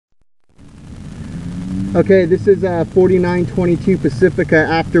Okay, this is 4922 Pacifica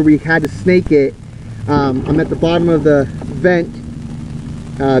after we had to snake it. I'm at the bottom of the vent.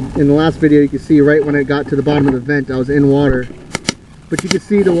 In the last video you can see right when it got to the bottom of the vent I was in water. But you can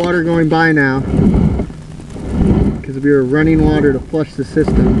see the water going by now because we were running water to flush the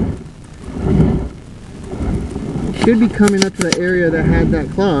system. Should be coming up to the area that had that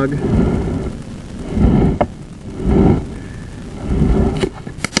clog.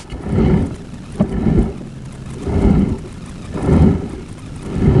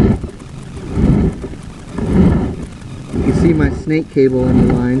 See my snake cable in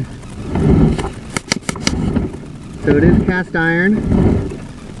the line. So it is cast iron.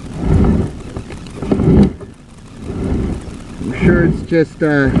 I'm sure it's just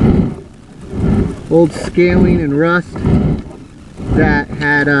old scaling and rust that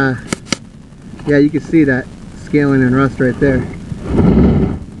had yeah, you can see that scaling and rust right there.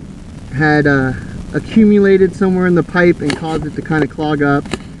 Had accumulated somewhere in the pipe and caused it to kind of clog up.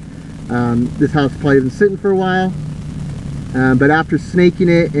 This house has probably been sitting for a while. But after snaking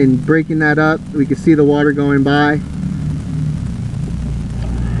it and breaking that up, we can see the water going by.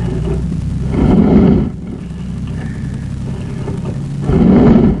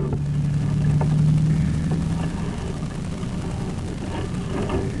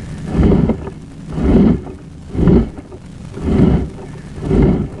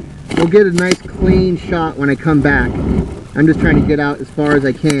 We'll get a nice clean shot when I come back. I'm just trying to get out as far as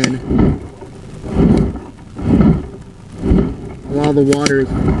I can while the water is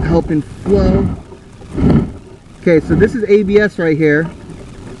helping flow. Okay, so this is ABS right here,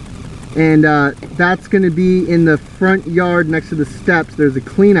 and that's going to be in the front yard next to the steps. There's a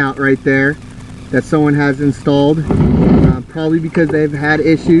clean out right there that someone has installed, probably because they've had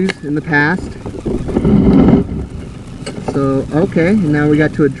issues in the past. So okay, now we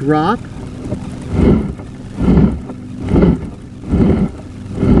got to a drop.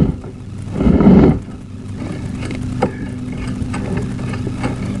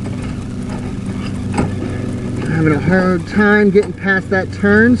 Having a hard time getting past that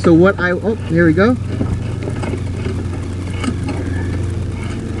turn, so what oh, here we go.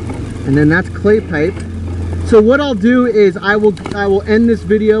 And then that's clay pipe. So what I'll do is I will end this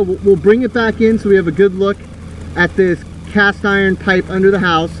video. We'll bring it back in so we have a good look at this cast iron pipe under the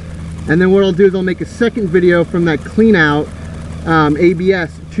house, and then what I'll do is I'll make a second video from that clean out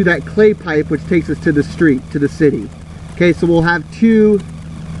ABS to that clay pipe, which takes us to the street, to the city. Okay, so we'll have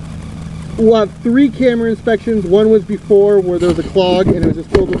three camera inspections. One was before where there was a clog and it was just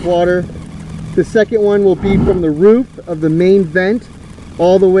filled with water. The second one will be from the roof of the main vent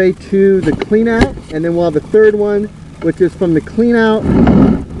all the way to the clean out, and then we'll have a third one which is from the clean out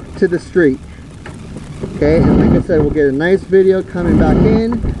to the street. Okay, and like I said, we'll get a nice video coming back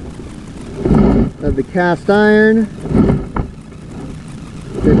in of the cast iron.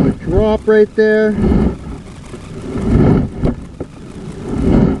 There's a drop right there.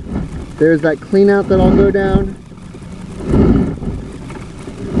 There's that clean out that I'll go down.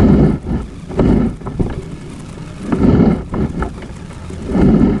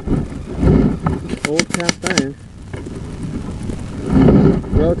 Old cast iron.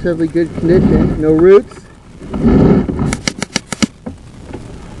 Relatively good condition, no roots.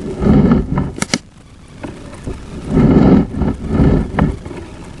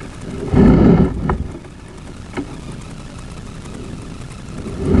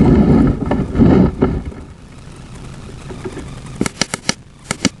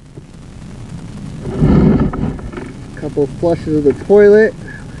 Couple flushes of the toilet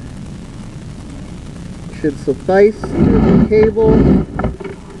should suffice. Here's the cable.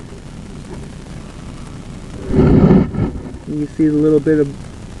 You see a little bit of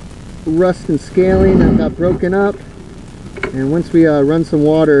rust and scaling that got broken up, and once we run some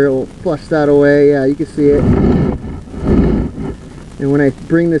water, it'll flush that away. Yeah, you can see it. And when I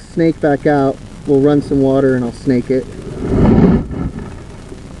bring this snake back out, we'll run some water and I'll snake it.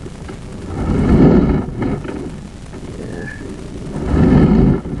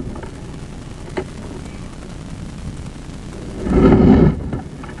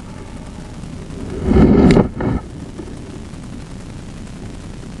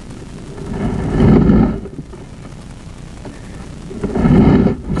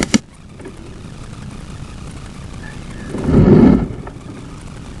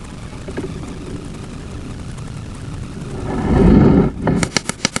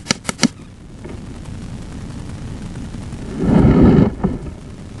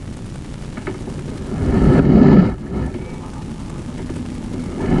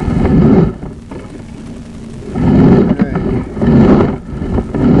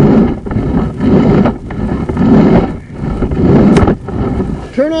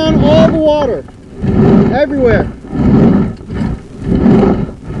 Turn on all the water, everywhere.